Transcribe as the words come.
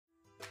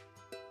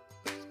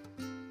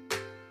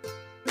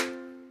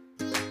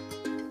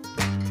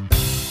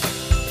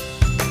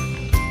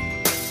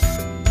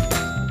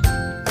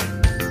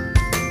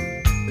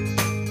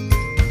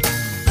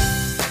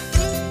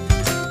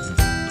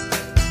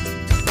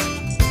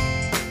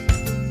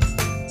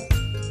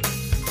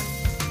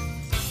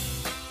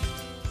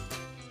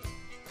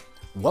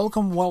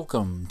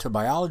Welcome to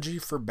Biology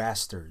for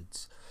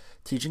Bastards,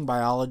 teaching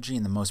biology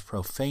in the most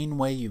profane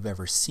way you've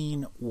ever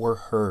seen or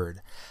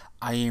heard.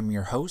 I am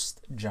your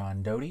host,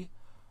 John Doty,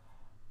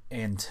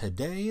 and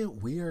today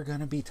we are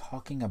going to be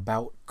talking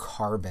about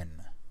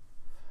carbon.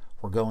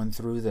 We're going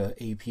through the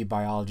AP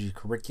Biology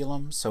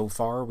curriculum. So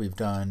far, we've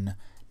done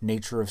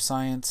Nature of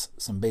Science,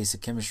 some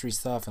basic chemistry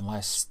stuff, and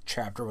last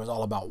chapter was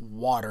all about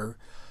water.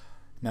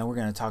 Now we're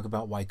going to talk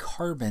about why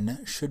carbon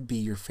should be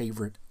your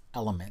favorite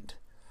element.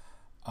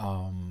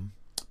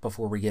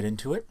 Before we get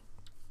into it,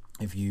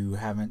 if you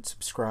haven't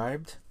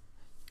subscribed,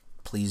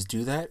 please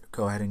do that.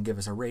 Go ahead and give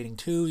us a rating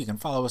too. You can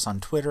follow us on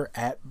Twitter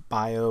at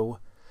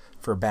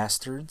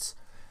BioForBastards.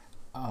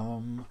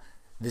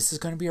 This is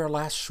going to be our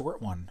last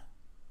short one.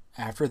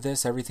 After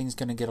this, everything's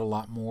going to get a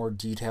lot more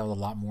detailed, a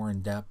lot more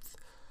in depth.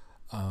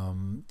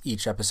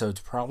 Each episode's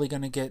probably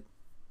going to get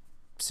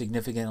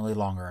significantly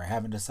longer. I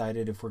haven't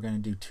decided if we're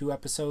going to do 2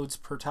 episodes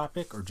per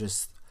topic or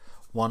just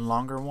one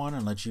longer one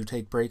and let you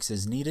take breaks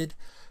as needed.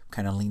 I'm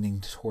kind of leaning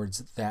towards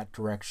that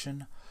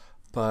direction,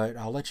 but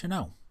I'll let you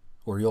know,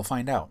 or you'll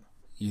find out.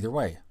 Either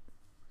way,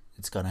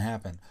 it's going to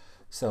happen.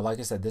 So like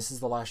I said, this is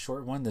the last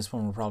short one. This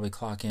one will probably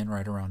clock in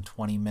right around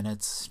 20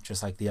 minutes,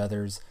 just like the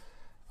others.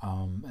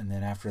 And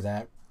then after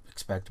that,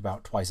 expect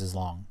about twice as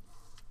long.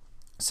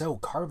 So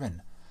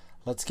carbon,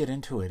 let's get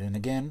into it. And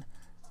again,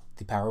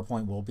 the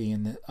PowerPoint will be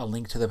a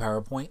link to the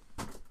PowerPoint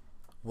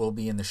will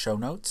be in the show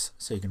notes,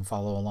 so you can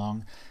follow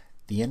along.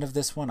 The end of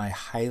this one, I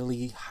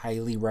highly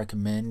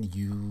recommend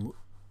you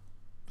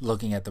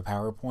looking at the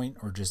PowerPoint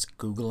or just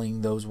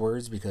Googling those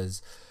words,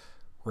 because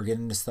we're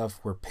getting to stuff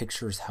where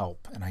pictures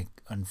help, and I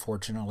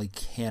unfortunately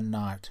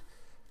cannot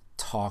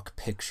talk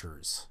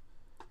pictures.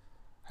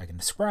 I can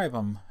describe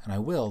them, and I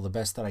will the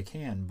best that I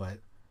can, but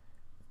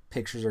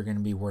pictures are going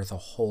to be worth a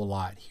whole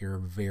lot here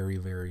very,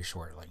 very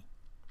shortly.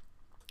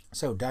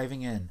 So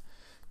diving in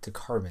to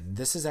carbon,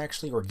 this is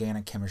actually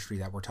organic chemistry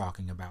that we're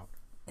talking about.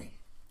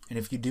 And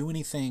if you do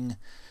anything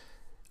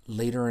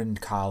later in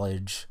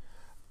college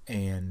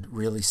and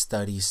really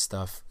study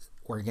stuff,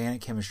 organic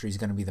chemistry is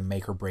going to be the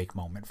make or break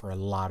moment for a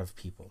lot of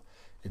people.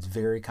 It's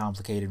very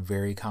complicated,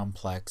 very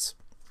complex.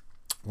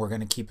 We're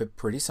going to keep it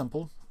pretty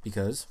simple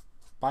because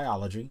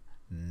biology,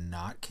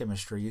 not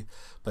chemistry.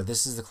 But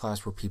this is the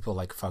class where people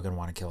like fucking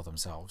want to kill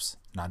themselves.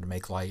 Not to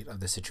make light of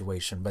the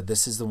situation, but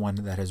this is the one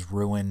that has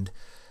ruined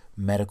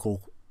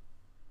medical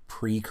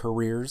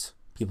pre-careers,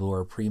 people who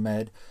are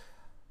pre-med.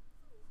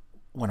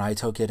 When I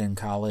took it in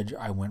college,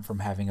 I went from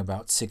having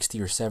about 60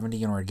 or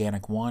 70 in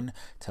Organic 1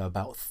 to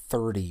about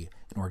 30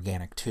 in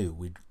Organic 2.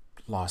 We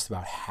lost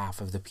about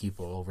half of the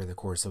people over the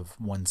course of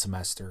one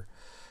semester.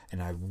 And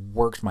I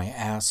worked my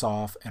ass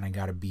off, and I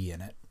got a B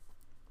in it.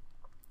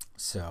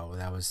 So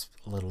that was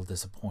a little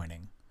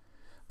disappointing.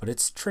 But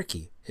it's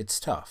tricky. It's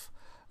tough.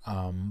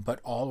 But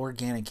all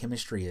organic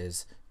chemistry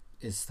is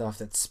stuff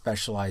that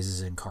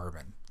specializes in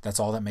carbon. That's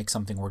all that makes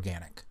something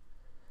organic.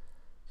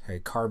 Okay,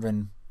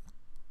 carbon,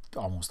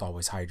 almost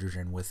always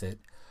hydrogen with it,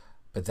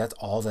 but that's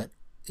all that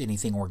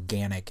anything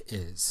organic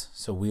is.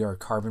 So we are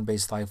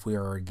carbon-based life. We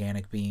are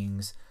organic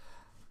beings.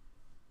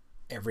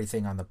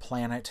 Everything on the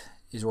planet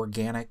is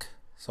organic.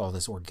 So all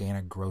this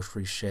organic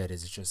grocery shit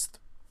is just,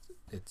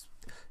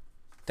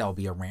 that'll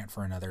be a rant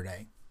for another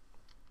day.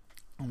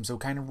 So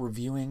kind of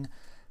reviewing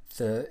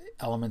the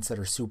elements that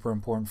are super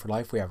important for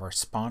life. We have our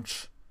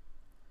sponge: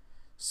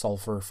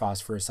 sulfur,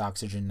 phosphorus,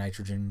 oxygen,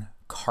 nitrogen,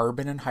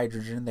 carbon, and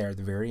hydrogen there at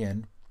the very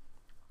end.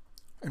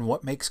 And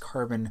what makes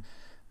carbon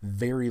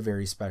very,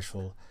 very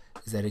special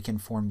is that it can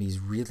form these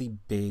really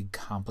big,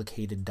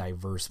 complicated,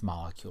 diverse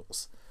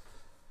molecules.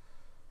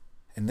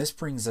 And this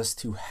brings us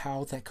to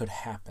how that could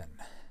happen,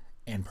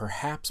 and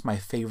perhaps my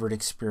favorite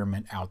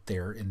experiment out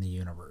there in the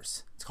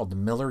universe. It's called the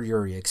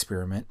Miller-Urey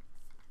experiment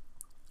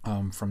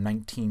from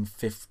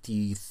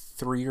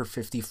 1953 or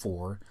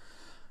 54.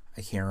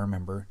 I can't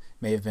remember.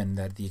 It may have been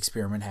that the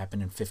experiment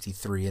happened in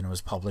 53 and it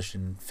was published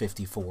in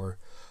 54.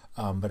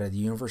 But at the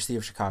University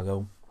of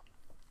Chicago,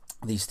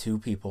 these two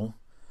people,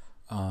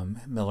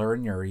 Miller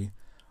and Urey,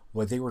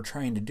 what they were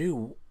trying to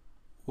do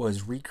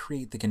was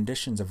recreate the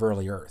conditions of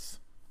early Earth.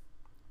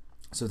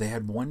 So they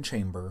had one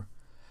chamber,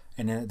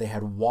 and in it they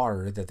had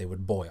water that they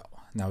would boil.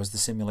 And that was to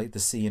simulate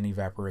the sea and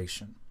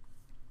evaporation.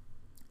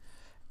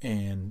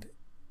 And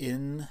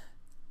in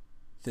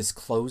this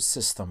closed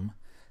system,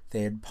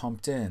 they had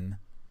pumped in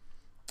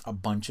a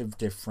bunch of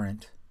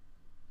different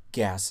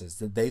gases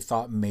that they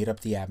thought made up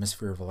the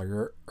atmosphere of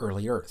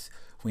early Earth.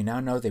 We now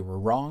know they were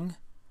wrong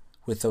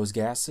with those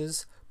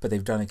gases, but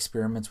they've done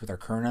experiments with our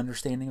current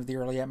understanding of the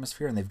early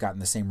atmosphere, and they've gotten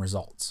the same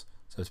results.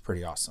 So it's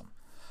pretty awesome.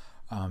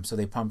 So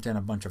they pumped in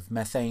a bunch of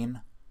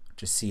methane,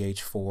 which is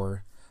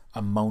CH4,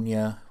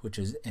 ammonia, which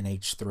is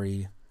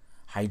NH3,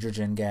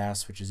 hydrogen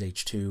gas, which is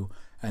H2,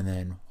 and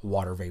then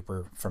water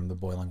vapor from the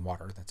boiling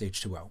water, that's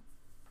H2O.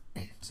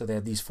 So they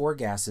had these 4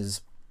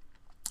 gases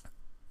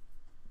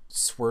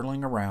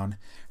swirling around,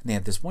 and they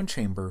had this one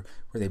chamber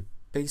where they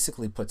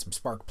basically put some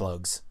spark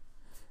plugs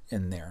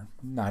in there.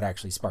 Not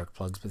actually spark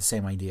plugs, but the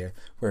same idea,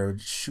 where it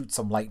would shoot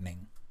some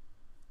lightning.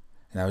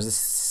 And that was to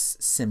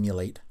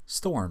simulate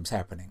storms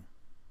happening.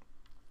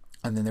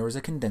 And then there was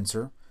a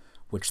condenser,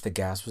 which the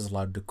gas was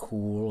allowed to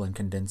cool and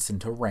condense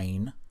into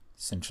rain,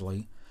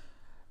 essentially.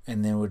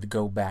 And then it would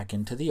go back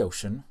into the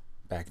ocean,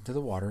 back into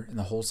the water, and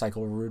the whole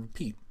cycle would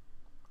repeat.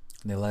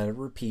 And they let it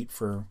repeat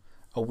for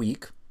a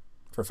week,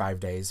 for 5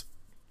 days,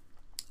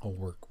 a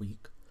work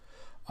week.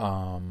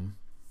 And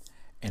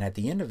at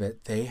the end of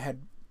it, they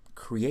had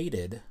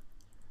created,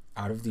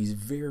 out of these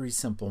very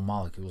simple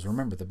molecules,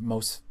 remember the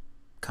most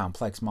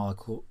complex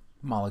molecule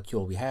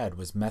we had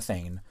was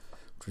methane,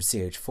 which was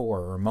CH4,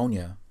 or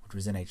ammonia, which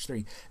was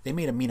NH3. They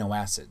made amino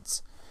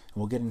acids. And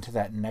we'll get into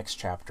that next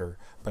chapter,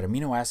 but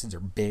amino acids are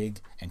big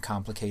and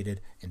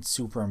complicated and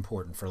super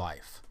important for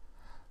life.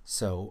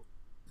 So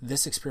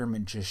this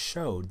experiment just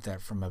showed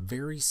that from a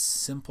very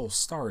simple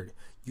start,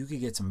 you could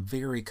get some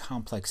very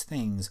complex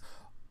things,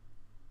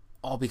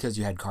 all because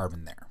you had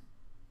carbon there.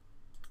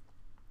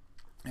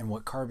 And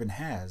what carbon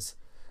has,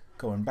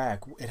 going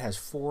back, it has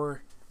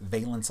 4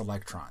 valence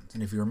electrons.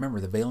 And if you remember,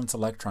 the valence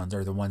electrons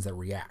are the ones that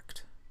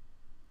react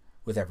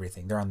with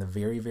everything. They're on the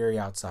very, very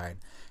outside.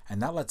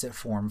 And that lets it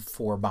form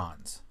 4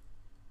 bonds.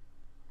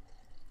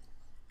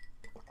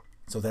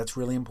 So that's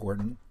really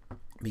important,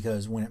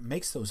 because when it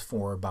makes those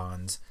 4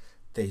 bonds,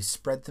 they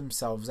spread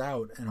themselves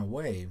out in a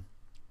way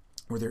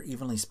where they're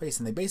evenly spaced.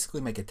 And they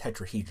basically make a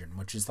tetrahedron,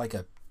 which is like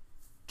a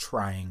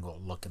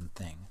triangle looking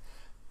thing.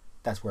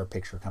 That's where a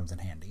picture comes in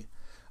handy.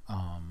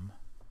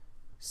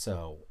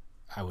 So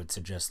I would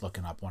suggest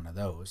looking up one of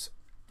those.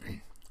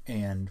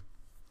 And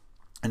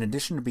in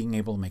addition to being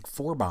able to make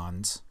 4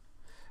 bonds,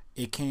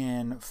 it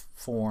can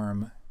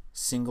form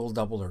single,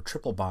 double, or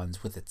triple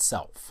bonds with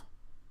itself.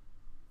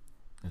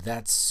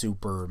 That's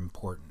super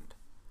important.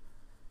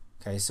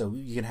 Okay, so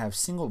you can have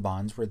single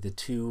bonds where the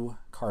 2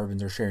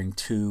 carbons are sharing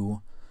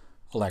 2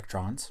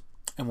 electrons.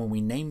 And when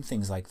we name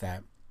things like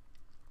that,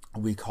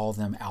 we call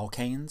them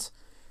alkanes,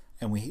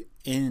 and we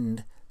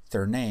end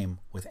their name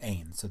with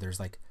ane. So there's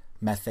like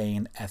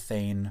methane,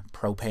 ethane,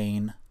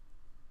 propane.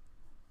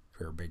 If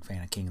you're a big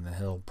fan of King of the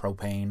Hill,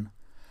 propane.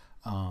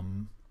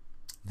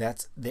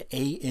 That's the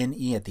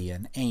A-N-E at the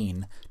end.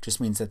 Ane just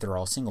means that they're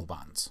all single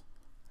bonds.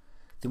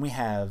 Then we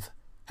have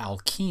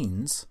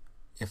alkenes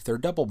if they're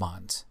double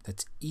bonds.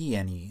 That's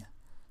E-N-E.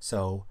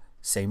 So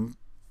same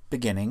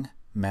beginning,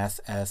 meth,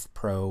 eth,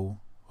 pro,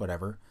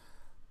 whatever.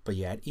 But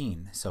you add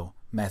ene. So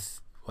meth,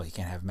 well, you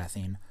can't have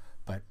methane,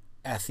 but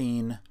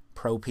ethene,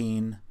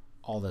 propene,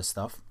 all this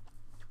stuff.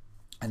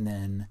 And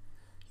then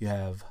you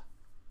have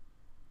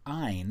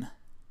ine,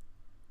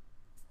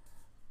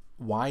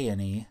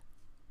 Y-N-E,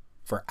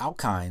 for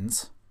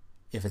alkynes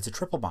if it's a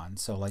triple bond.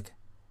 So like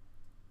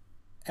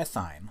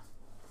ethyne,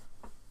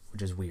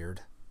 which is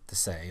weird to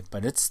say,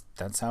 but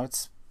that's how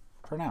it's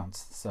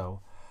pronounced.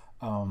 So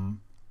and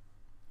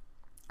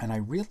I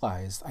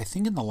realized, I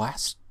think in the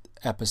last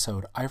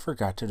episode, I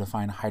forgot to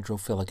define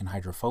hydrophilic and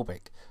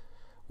hydrophobic,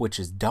 which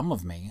is dumb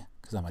of me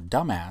because I'm a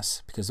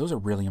dumbass, because those are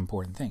really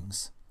important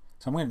things.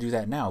 So I'm going to do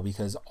that now,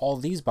 because all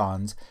these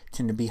bonds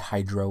tend to be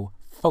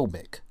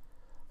hydrophobic.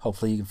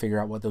 Hopefully you can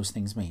figure out what those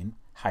things mean.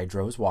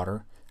 Hydro is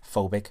water,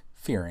 phobic,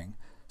 fearing.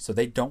 So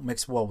they don't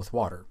mix well with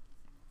water.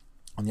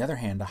 On the other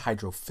hand, a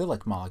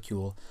hydrophilic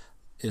molecule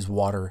is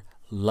water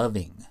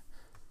loving.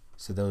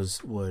 So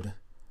those would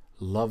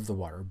love the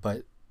water.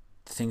 But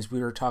the things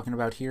we were talking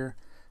about here,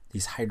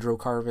 these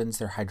hydrocarbons,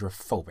 they're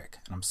hydrophobic.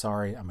 And I'm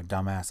sorry, I'm a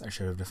dumbass. I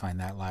should have defined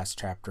that last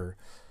chapter.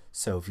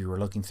 So if you were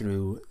looking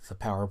through the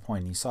PowerPoint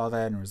and you saw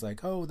that and it was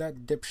like, oh,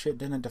 that dipshit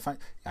didn't define...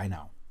 I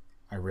know.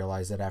 I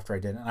realized that after I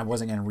did it. And I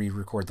wasn't going to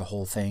re-record the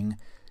whole thing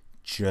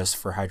just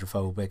for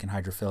hydrophobic and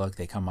hydrophilic.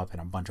 They come up in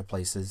a bunch of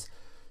places.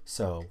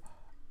 So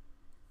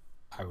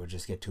I would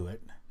just get to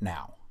it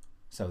now.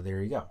 So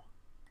there you go.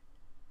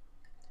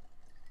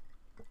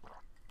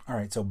 All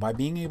right, so by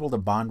being able to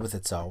bond with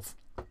itself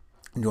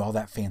and do all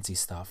that fancy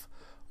stuff,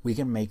 we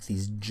can make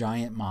these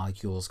giant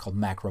molecules called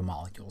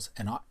macromolecules.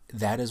 And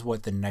that is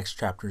what the next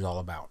chapter is all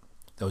about.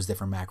 Those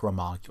different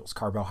macromolecules,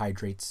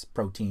 carbohydrates,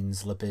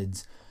 proteins,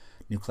 lipids,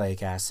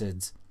 nucleic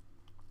acids.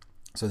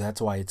 So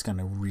that's why it's going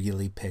to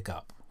really pick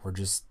up. We're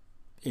just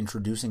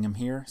introducing them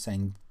here,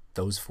 saying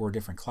those 4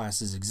 different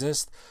classes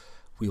exist.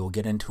 We will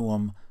get into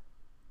them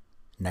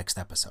next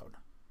episode.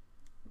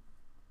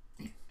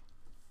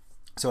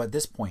 So at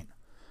this point,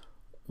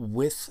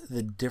 with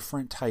the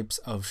different types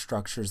of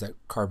structures that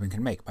carbon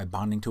can make, by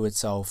bonding to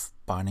itself,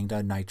 bonding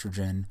to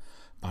nitrogen,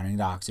 bonding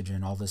to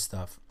oxygen, all this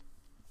stuff,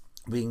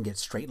 we can get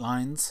straight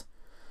lines,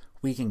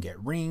 we can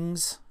get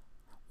rings,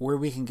 or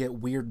we can get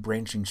weird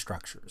branching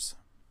structures.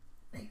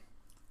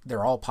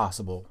 They're all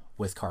possible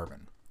with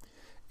carbon.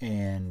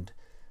 And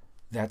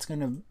that's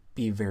going to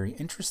be very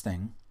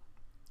interesting,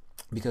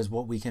 because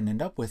what we can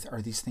end up with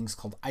are these things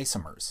called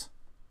isomers.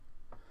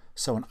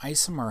 So an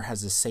isomer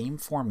has the same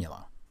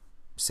formula,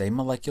 same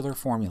molecular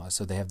formula.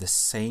 So they have the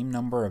same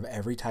number of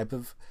every type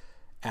of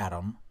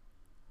atom,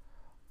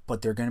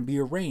 but they're going to be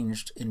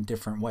arranged in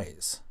different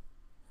ways.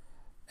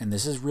 And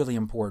this is really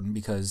important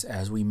because,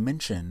 as we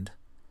mentioned,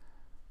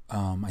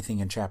 I think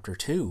in chapter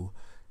 2,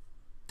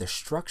 the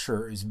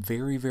structure is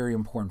very, very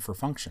important for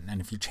function.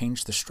 And if you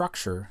change the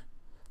structure,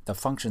 the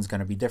function is going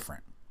to be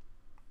different.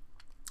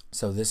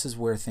 So this is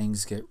where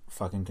things get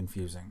fucking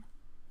confusing.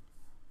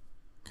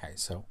 Okay,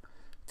 so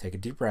take a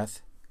deep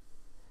breath.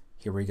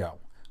 Here we go.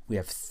 We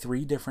have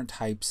 3 different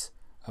types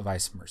of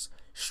isomers.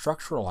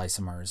 Structural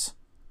isomers,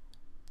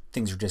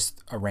 things are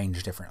just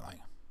arranged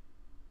differently.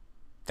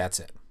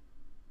 That's it.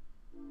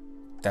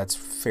 That's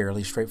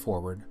fairly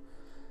straightforward.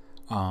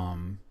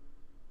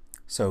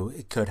 So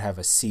it could have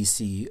a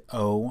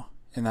CCO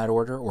in that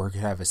order, or it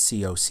could have a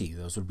COC.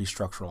 Those would be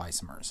structural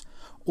isomers.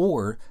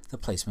 Or the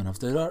placement of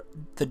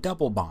the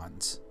double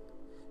bonds.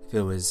 If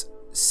it was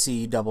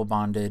C double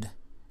bonded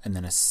and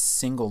then a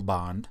single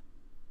bond,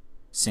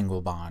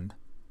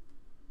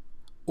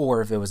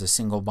 or if it was a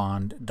single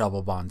bond,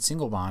 double bond,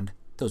 single bond,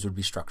 those would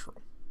be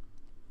structural.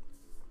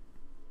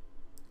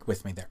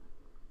 With me there.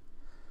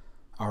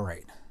 All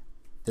right.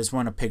 This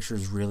one, a picture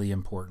is really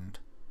important.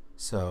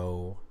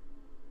 So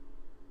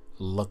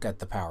look at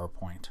the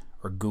PowerPoint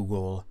or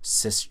Google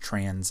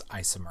cis-trans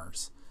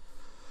isomers.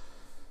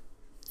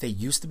 They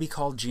used to be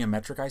called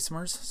geometric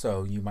isomers,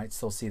 so you might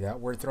still see that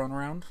word thrown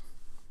around.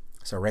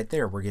 So right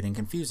there, we're getting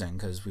confusing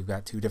because we've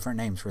got 2 different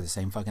names for the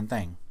same fucking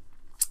thing.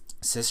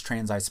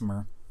 Cis-trans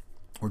isomer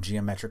or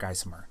geometric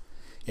isomer.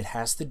 It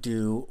has to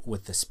do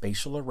with the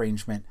spatial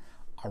arrangement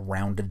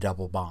around a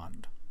double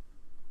bond.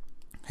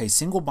 Hey,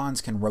 single bonds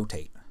can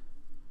rotate.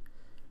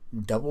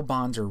 Double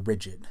bonds are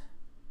rigid.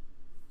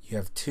 You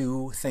have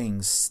 2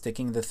 things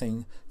sticking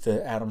the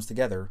atoms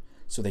together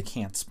so they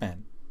can't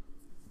spin.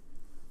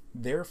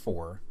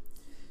 Therefore,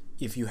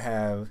 if you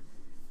have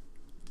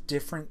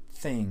different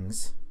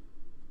things,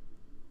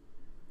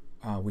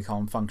 we call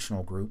them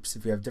functional groups.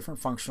 If you have different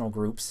functional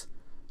groups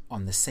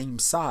on the same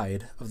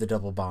side of the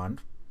double bond,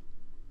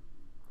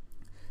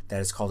 that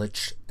is called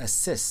a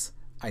cis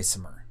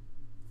isomer.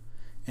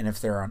 And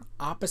if they're on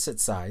opposite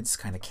sides,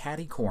 kind of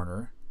catty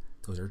corner,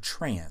 those are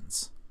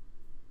trans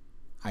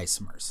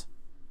isomers.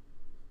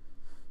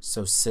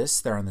 So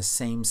cis, they're on the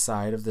same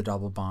side of the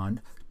double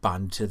bond,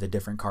 bonded to the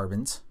different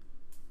carbons.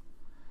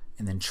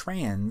 And then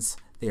trans,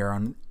 they are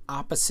on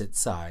opposite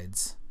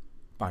sides,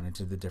 bonded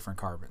to the different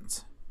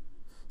carbons.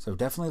 So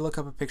definitely look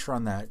up a picture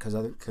on that,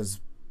 because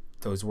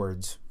those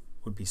words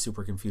would be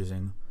super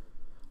confusing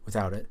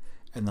without it.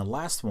 And the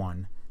last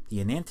one,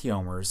 the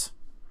enantiomers,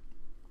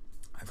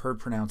 I've heard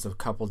pronounced a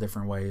couple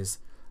different ways,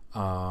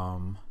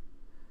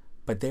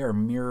 but they are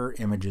mirror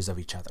images of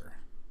each other.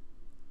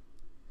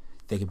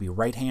 They could be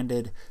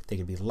right-handed, they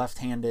could be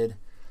left-handed.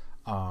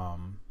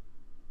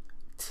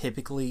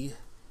 Typically,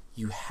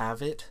 you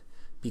have it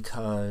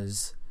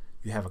because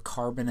you have a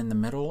carbon in the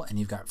middle and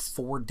you've got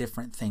 4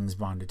 different things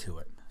bonded to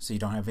it. So you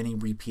don't have any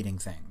repeating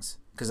things,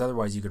 because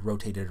otherwise you could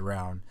rotate it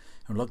around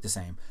and look the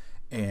same.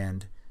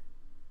 And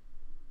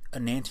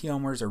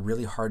enantiomers are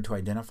really hard to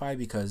identify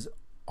because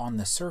on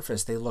the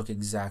surface they look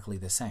exactly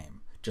the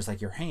same. Just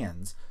like your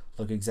hands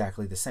look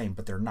exactly the same,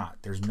 but they're not.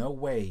 There's no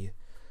way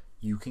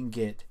you can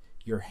get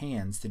your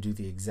hands to do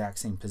the exact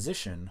same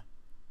position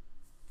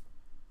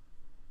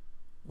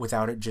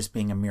without it just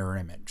being a mirror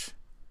image.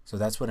 So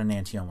that's what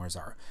enantiomers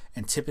are.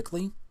 And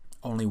typically,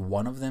 only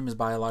one of them is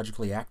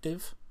biologically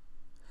active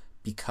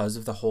because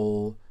of the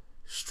whole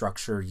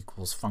structure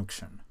equals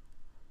function.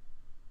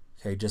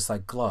 Okay, just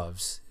like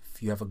gloves.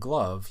 If you have a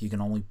glove, you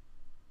can only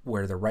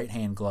wear the right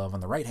hand glove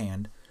on the right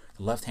hand,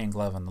 the left hand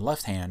glove on the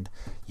left hand.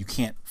 You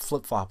can't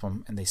flip-flop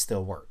them and they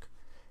still work.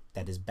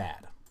 That is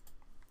bad.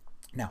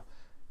 Now,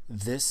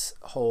 this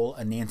whole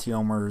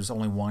enantiomers,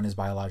 only one is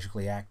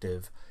biologically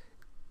active,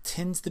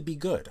 tends to be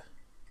good,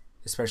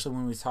 especially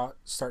when we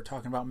start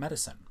talking about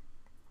medicine,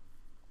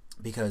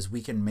 because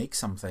we can make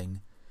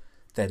something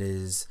that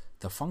is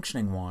the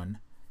functioning one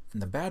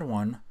and the bad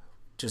one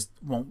just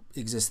won't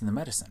exist in the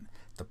medicine.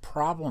 The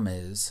problem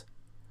is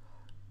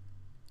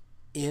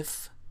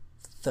if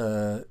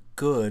the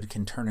good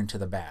can turn into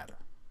the bad.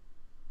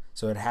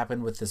 So it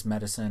happened with this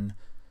medicine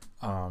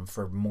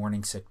for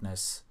morning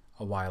sickness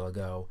a while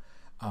ago.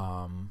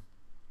 And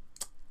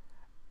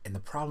the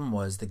problem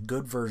was the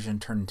good version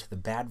turned into the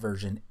bad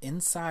version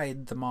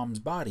inside the mom's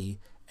body,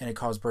 and it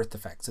caused birth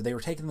defects. So they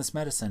were taking this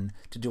medicine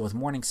to deal with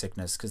morning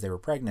sickness because they were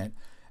pregnant,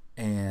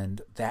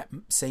 and that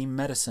same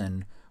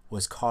medicine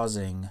was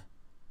causing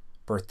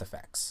birth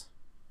defects.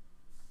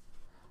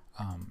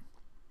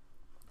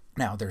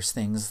 Now there's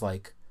things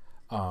like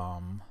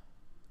ibuprofen,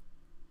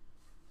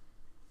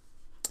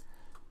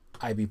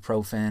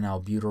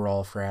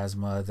 albuterol for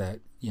asthma that,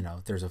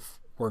 there's a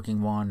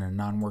working one and a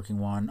non-working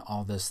one,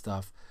 all this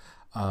stuff.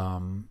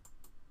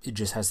 It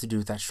just has to do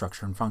with that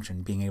structure and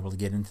function, being able to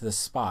get into the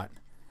spot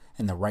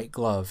and the right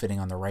glove fitting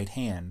on the right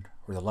hand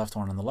or the left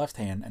one on the left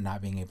hand and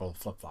not being able to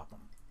flip-flop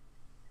them.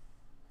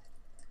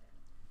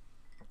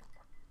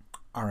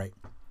 All right,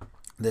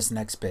 this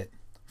next bit,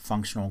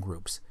 functional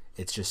groups.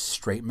 It's just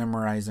straight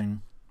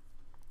memorizing.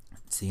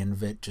 It's the end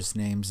of it, just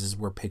names. This is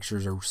where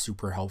pictures are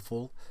super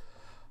helpful.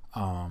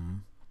 I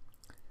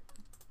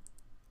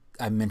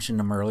mentioned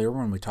them earlier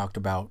when we talked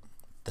about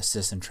the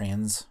cis and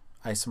trans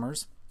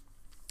isomers.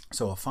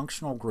 So a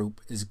functional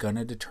group is going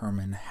to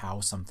determine how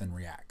something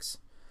reacts.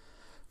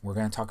 We're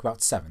going to talk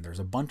about 7. There's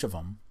a bunch of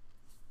them,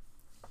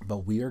 but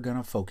we are going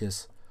to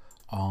focus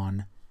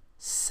on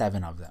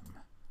 7 of them.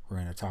 We're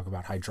going to talk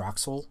about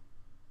hydroxyl,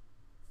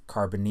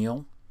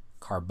 carbonyl,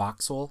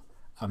 carboxyl,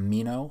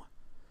 amino,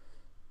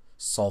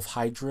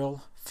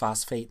 sulfhydryl,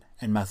 phosphate,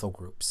 and methyl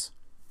groups.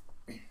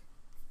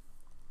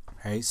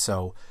 Okay,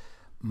 so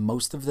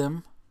most of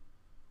them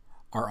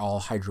are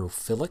all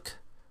hydrophilic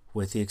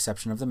with the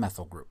exception of the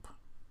methyl group.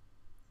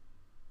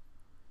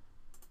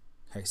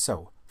 Okay,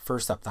 so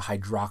first up, the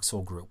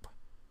hydroxyl group.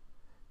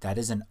 That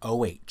is an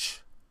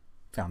OH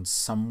found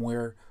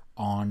somewhere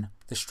on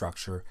the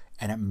structure,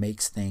 and it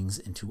makes things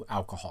into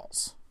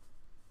alcohols.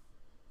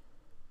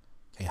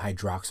 Okay,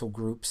 hydroxyl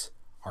groups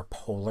are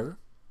polar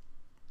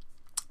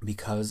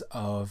because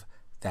of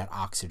that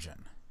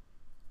oxygen.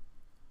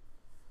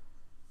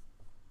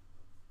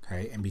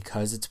 Okay, and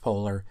because it's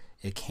polar,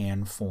 it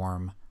can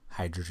form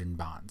hydrogen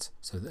bonds.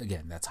 So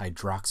again, that's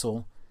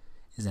hydroxyl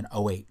is an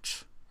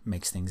OH,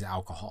 makes things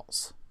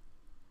alcohols.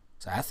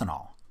 So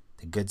ethanol,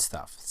 the good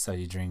stuff. So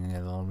you drink a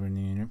little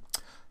bit.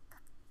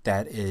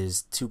 That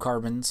is 2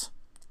 carbons,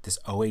 this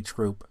OH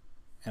group,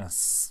 and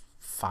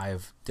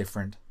 5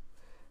 different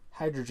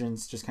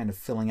hydrogens just kind of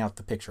filling out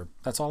the picture.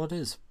 That's all it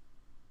is.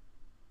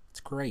 It's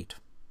great.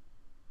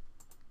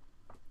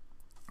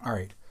 All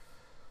right.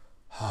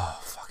 Oh,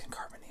 fucking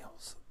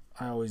carbonyls.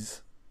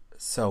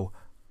 So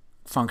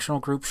functional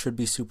groups should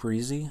be super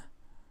easy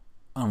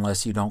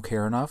unless you don't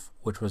care enough,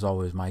 which was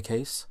always my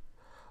case.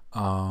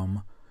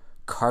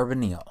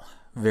 Carbonyl,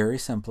 very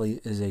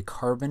simply, is a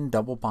carbon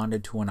double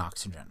bonded to an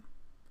oxygen.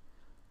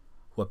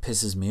 What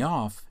pisses me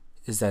off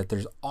is that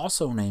there's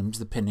also names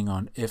depending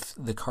on if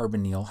the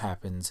carbonyl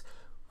happens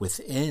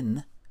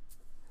within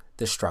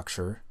the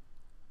structure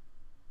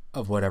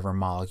of whatever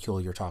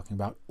molecule you're talking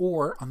about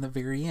or on the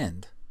very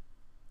end.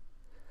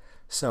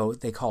 So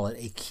they call it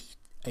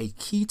a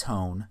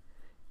ketone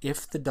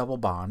if the double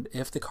bond,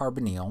 if the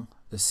carbonyl,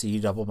 the C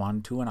double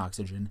bond to an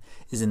oxygen,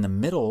 is in the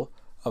middle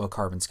of a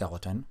carbon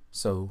skeleton,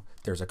 so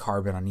there's a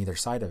carbon on either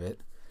side of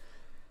it,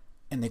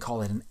 and they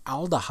call it an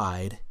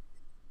aldehyde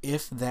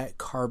if that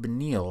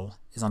carbonyl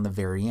is on the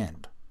very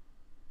end.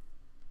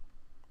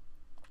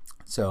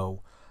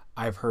 So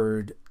I've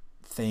heard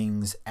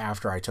things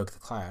after I took the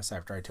class,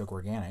 after I took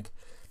organic,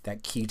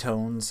 that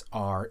ketones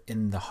are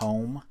in the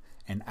home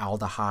and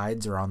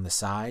aldehydes are on the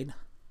side.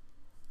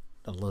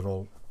 A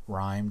little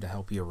rhyme to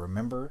help you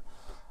remember.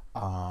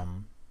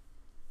 Now,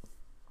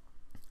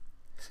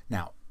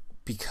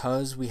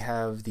 because we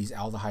have these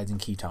aldehydes and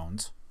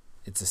ketones,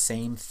 it's the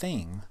same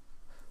thing,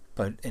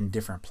 but in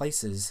different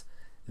places.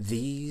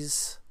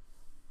 These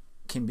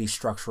can be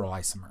structural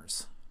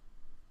isomers.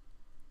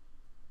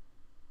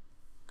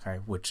 Okay,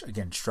 which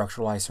again,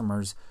 structural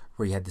isomers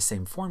where you had the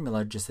same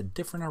formula, just a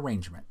different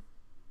arrangement.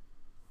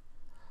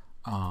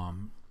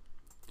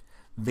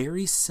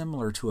 Very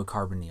similar to a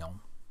carbonyl,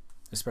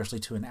 especially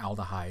to an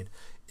aldehyde,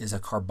 is a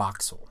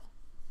carboxyl.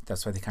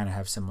 That's why they kind of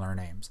have similar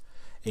names.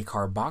 A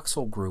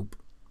carboxyl group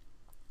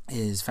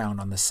is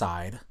found on the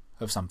side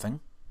of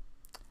something,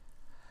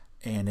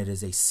 and it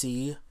is a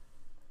C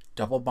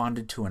double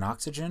bonded to an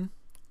oxygen,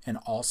 and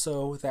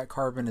also that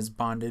carbon is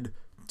bonded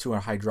to a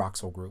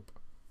hydroxyl group.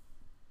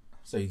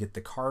 So you get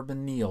the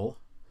carbonyl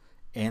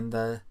and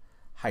the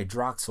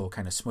hydroxyl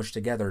kind of smushed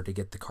together to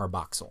get the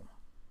carboxyl.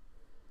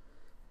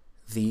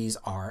 These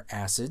are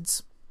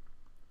acids.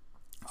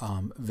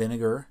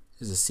 Vinegar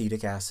is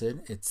acetic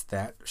acid. It's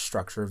that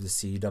structure of the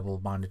C double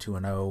bonded to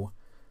an O,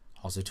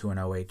 also to an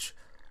OH,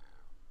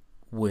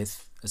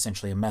 with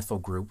essentially a methyl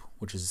group,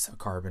 which is a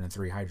carbon and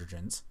 3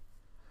 hydrogens.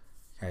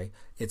 Okay,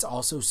 it's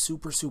also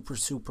super, super,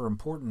 super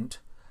important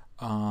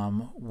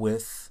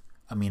with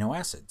amino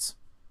acids.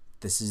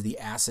 This is the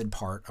acid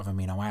part of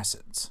amino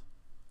acids.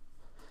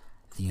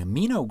 The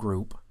amino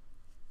group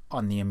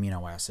on the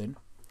amino acid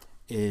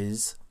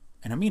is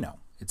an amino.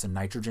 It's a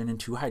nitrogen and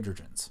 2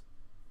 hydrogens.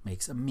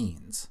 Makes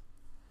amines.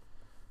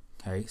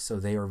 Okay, so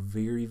they are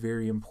very,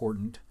 very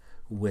important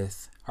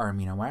with our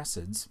amino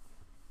acids.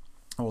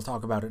 And we'll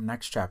talk about it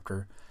next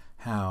chapter,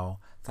 how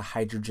the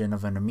hydrogen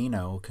of an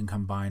amino can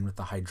combine with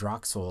the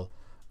hydroxyl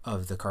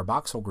of the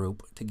carboxyl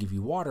group to give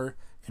you water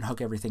and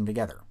hook everything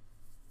together.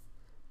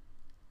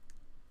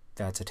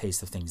 That's a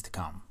taste of things to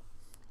come.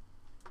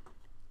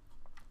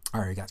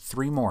 All right, we got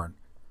 3 more.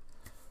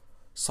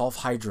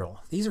 Sulfhydryl.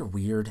 These are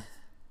weird.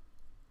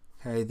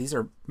 Okay, these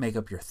make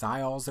up your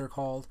thiols, they're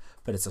called,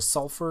 but it's a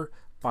sulfur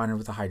bonded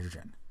with a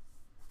hydrogen.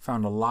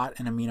 Found a lot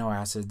in amino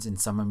acids, in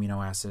some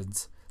amino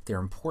acids. They're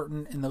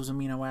important in those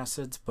amino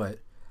acids, but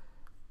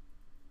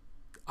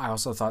I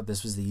also thought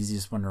this was the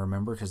easiest one to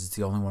remember because it's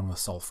the only one with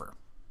sulfur.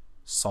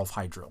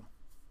 Sulfhydryl.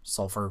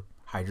 Sulfur,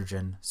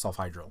 hydrogen,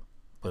 sulfhydryl.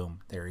 Boom,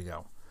 there you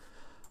go.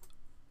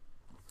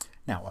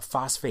 Now, a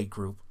phosphate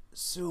group,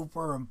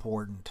 super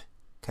important.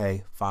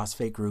 Okay,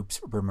 phosphate groups,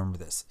 remember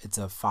this. It's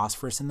a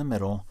phosphorus in the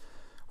middle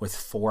with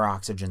 4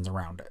 oxygens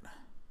around it.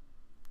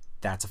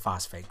 That's a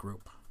phosphate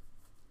group.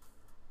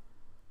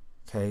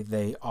 Okay,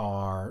 they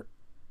are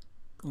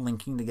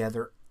linking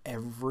together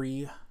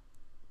every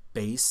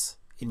base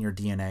in your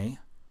DNA,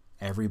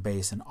 every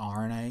base in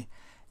RNA,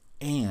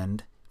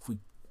 and if we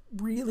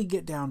really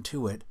get down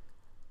to it,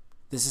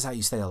 this is how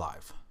you stay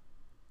alive.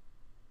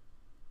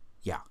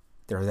 Yeah,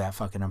 they're that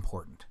fucking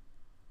important.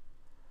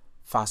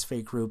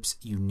 Phosphate groups,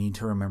 you need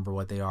to remember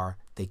what they are.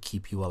 They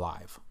keep you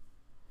alive.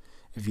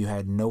 If you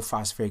had no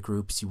phosphate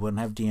groups, you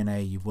wouldn't have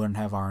DNA, you wouldn't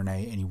have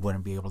RNA, and you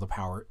wouldn't be able to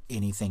power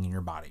anything in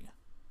your body.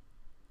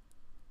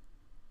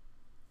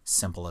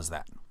 Simple as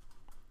that.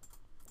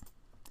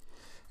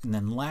 And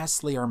then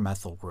lastly, our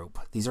methyl group.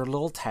 These are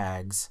little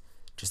tags,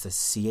 just a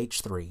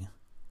CH3,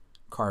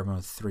 carbon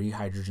with 3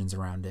 hydrogens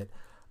around it.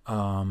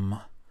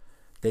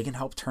 They can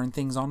help turn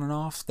things on and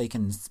off. They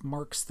can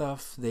mark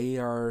stuff. They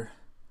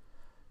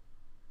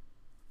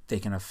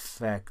can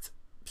affect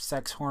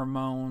sex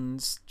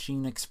hormones,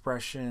 gene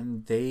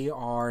expression. They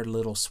are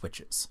little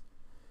switches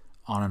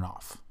on and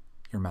off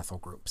your methyl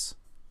groups.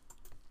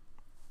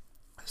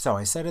 So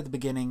I said at the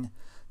beginning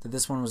that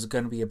this one was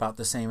going to be about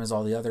the same as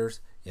all the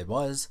others. It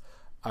was.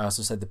 I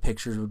also said the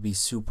pictures would be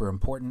super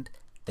important.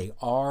 They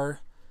are.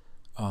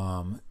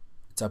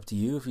 It's up to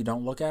you. If you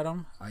don't look at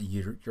them,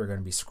 you're going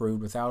to be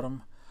screwed without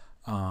them.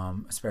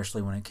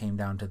 Especially when it came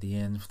down to the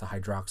end with the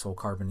hydroxyl,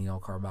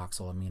 carbonyl,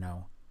 carboxyl,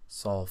 amino,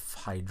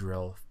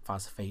 sulfhydryl,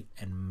 phosphate,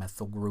 and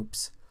methyl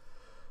groups.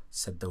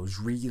 Said those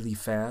really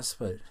fast,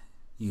 but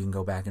you can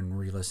go back and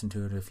re-listen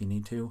to it if you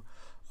need to.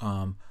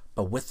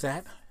 But with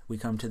that, we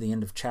come to the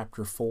end of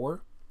chapter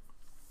 4,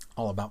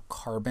 all about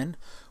carbon.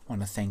 I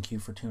want to thank you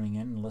for tuning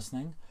in and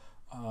listening.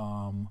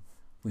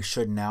 We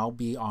should now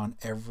be on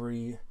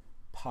every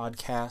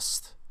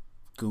podcast,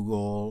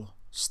 Google,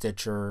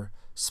 Stitcher,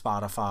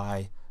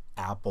 Spotify,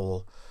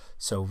 Apple.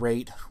 So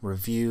rate,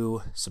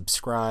 review,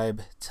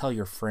 subscribe, tell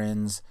your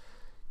friends,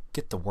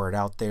 get the word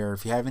out there.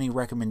 If you have any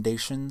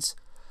recommendations,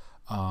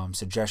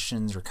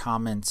 suggestions, or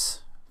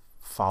comments,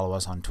 follow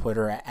us on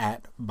Twitter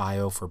at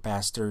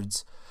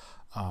Bio4Bastards.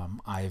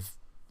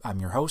 I'm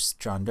your host,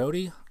 John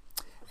Doty.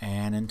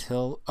 And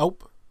until,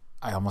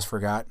 I almost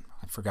forgot.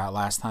 I forgot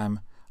last time.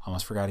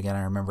 Almost forgot again.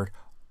 I remembered.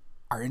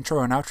 Our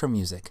intro and outro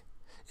music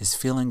is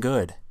Feeling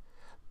Good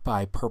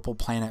by Purple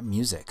Planet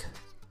Music.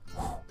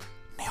 Whew,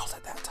 nailed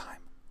it that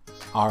time.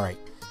 All right.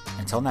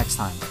 Until next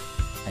time.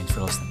 Thanks for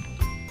listening.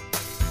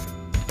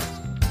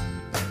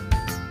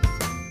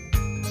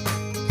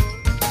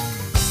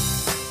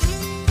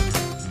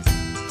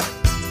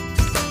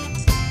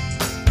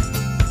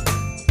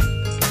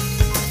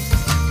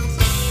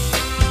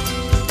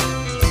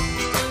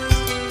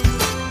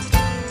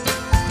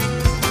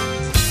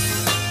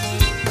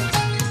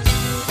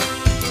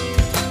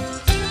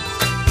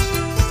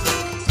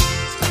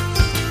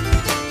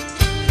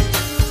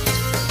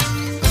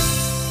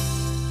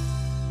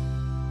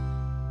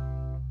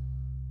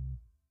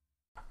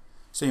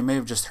 So you may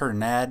have just heard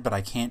an ad, but I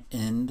can't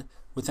end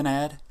with an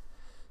ad.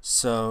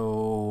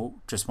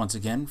 So just once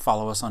again,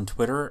 follow us on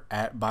Twitter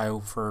at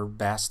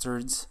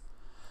Bio4Bastards.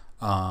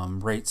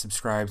 Rate,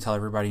 subscribe, tell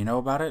everybody you know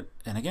about it.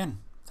 And again,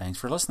 thanks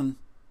for listening.